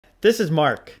This is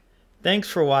Mark. Thanks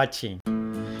for watching.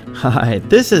 Hi,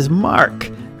 this is Mark.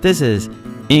 This is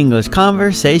English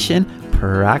Conversation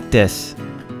Practice.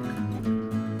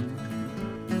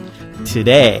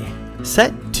 Today,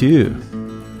 set 2.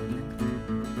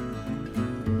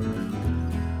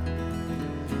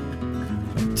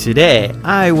 Today,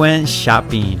 I went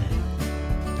shopping.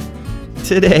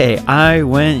 Today, I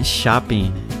went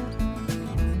shopping.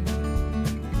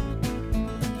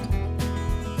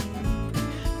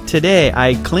 Today,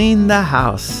 I cleaned the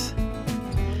house.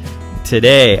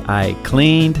 Today, I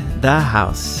cleaned the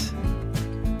house.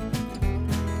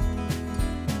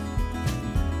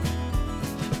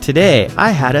 Today,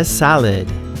 I had a salad.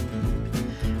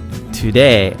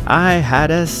 Today, I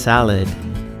had a salad.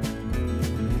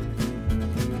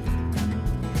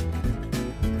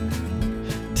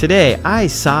 Today, I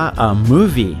saw a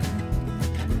movie.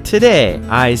 Today,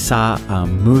 I saw a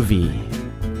movie.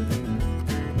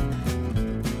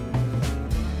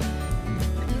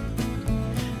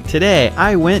 Today,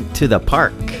 I went to the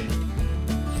park.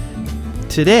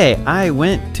 Today, I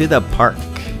went to the park.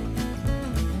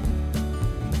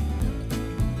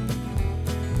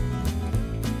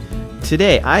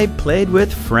 Today, I played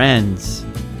with friends.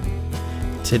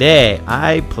 Today,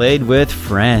 I played with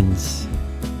friends.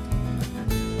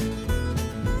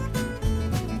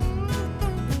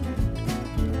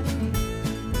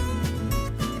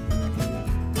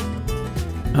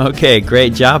 Okay,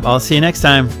 great job. I'll see you next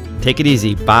time. Take it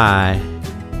easy. Bye.